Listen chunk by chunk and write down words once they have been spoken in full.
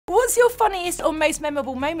What's your funniest or most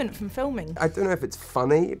memorable moment from filming? I don't know if it's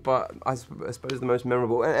funny, but I suppose the most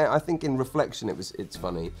memorable, and I think in reflection it's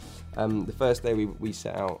funny. The first day we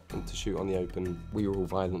set out to shoot on the open, we were all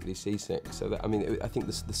violently seasick. So that, I mean, I think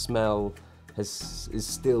the smell is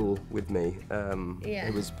still with me. Yeah.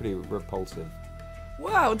 It was pretty repulsive.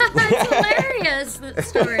 Wow. That's hilarious, that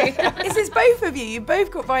story. Is this both of you? You both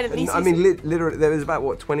got violently seasick? I mean, literally, there was about,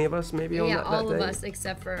 what, 20 of us maybe on that day? Yeah, all of us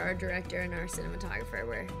except for our director and our cinematographer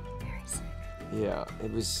were very sick. Yeah,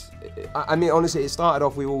 it was, I mean, honestly, it started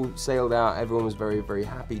off, we all sailed out, everyone was very, very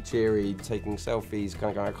happy, cheery, taking selfies, kind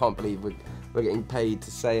of going, I can't believe we're getting paid to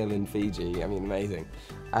sail in Fiji. I mean, amazing.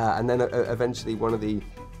 And then eventually one of the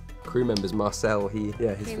crew members, Marcel, he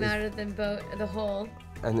came out of the boat, the hole.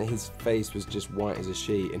 And his face was just white as a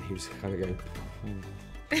sheet, and he was kind of going.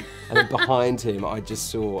 And then behind him, I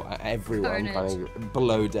just saw everyone kind of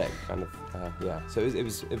below deck, kind of. Yeah. So it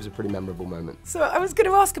was a pretty memorable moment. So I was going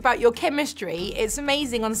to ask about your chemistry. It's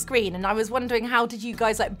amazing on screen, and I was wondering how did you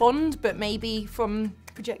guys like bond, but maybe from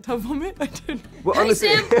projectile vomit? I don't know. Well, honestly,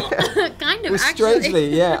 kind of. Well,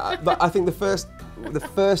 strangely, yeah. But I think the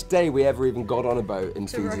first day we ever even got on a boat in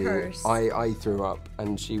Fiji, I threw up,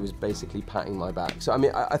 and she was basically patting my back. So I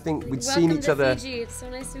mean, I think we'd seen each other It's so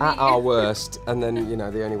nice to at meet you. our worst, and then you know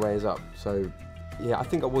the only way is up. So yeah, I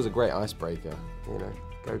think it was a great icebreaker. You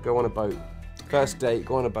know, go on a boat. First date,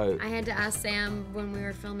 go on a boat. I had to ask Sam when we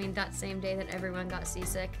were filming that same day that everyone got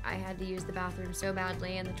seasick. I had to use the bathroom so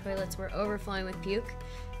badly, and the toilets were overflowing with puke.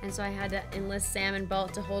 And so I had to enlist Sam and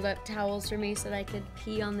Balt to hold up towels for me so that I could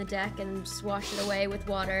pee on the deck and just wash it away with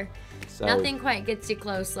water. So, nothing quite gets you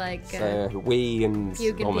close like wee and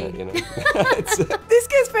vomit, you know. This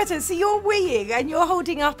gets better. So you're weeing and you're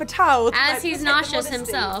holding up a towel. As he's nauseous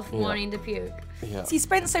himself, wanting to puke. Yeah. So you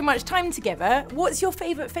spent so much time together. What's your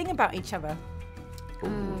favourite thing about each other?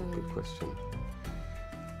 Good question.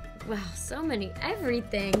 Wow, so many,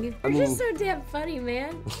 everything. You're just so damn funny,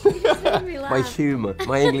 man. You just make me laugh. My humour,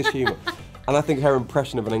 my English humour. And I think her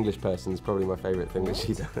impression of an English person is probably my favourite thing that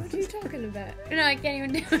she does. What are you talking about? No, I can't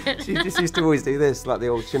even do it. She just used to always do this, like the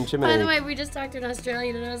old chim chimney. By the way, we just talked to an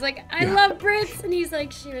Australian and I was like, I love Brits. And he's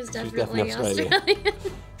like, she was definitely Australian.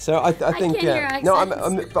 So I think, I can't hear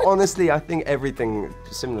accents. but honestly, I think everything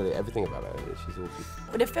about her, she's awful.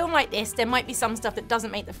 With a film like this, there might be some stuff that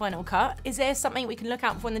doesn't make the final cut. Is there something we can look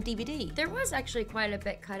out for in the DVD? There was actually quite a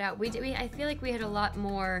bit cut out. I feel like we had a lot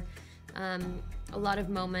more, a lot of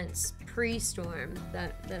moments pre-storm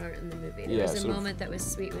that aren't in the movie. There was a moment that was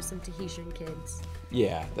sweet with some Tahitian kids.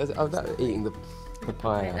 Yeah, eating the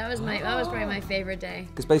papaya. Yeah, that was probably my favorite day.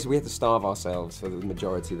 Because basically we had to starve ourselves for the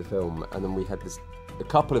majority of the film, and then we had a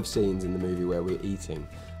couple of scenes in the movie where we're eating.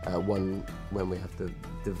 One when we have to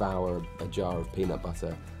devour a jar of peanut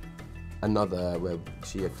butter, another where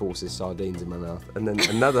she forces sardines in my mouth, and then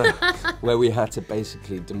another where we had to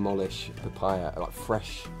basically demolish papaya, like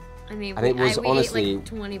fresh. I mean, and it was we honestly ate like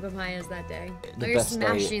 20 papayas that day. We were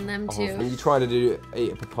smashing them too. And you try to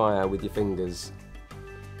eat a papaya with your fingers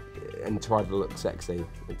and try to look sexy.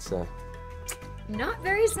 It's not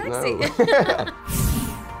very sexy. No.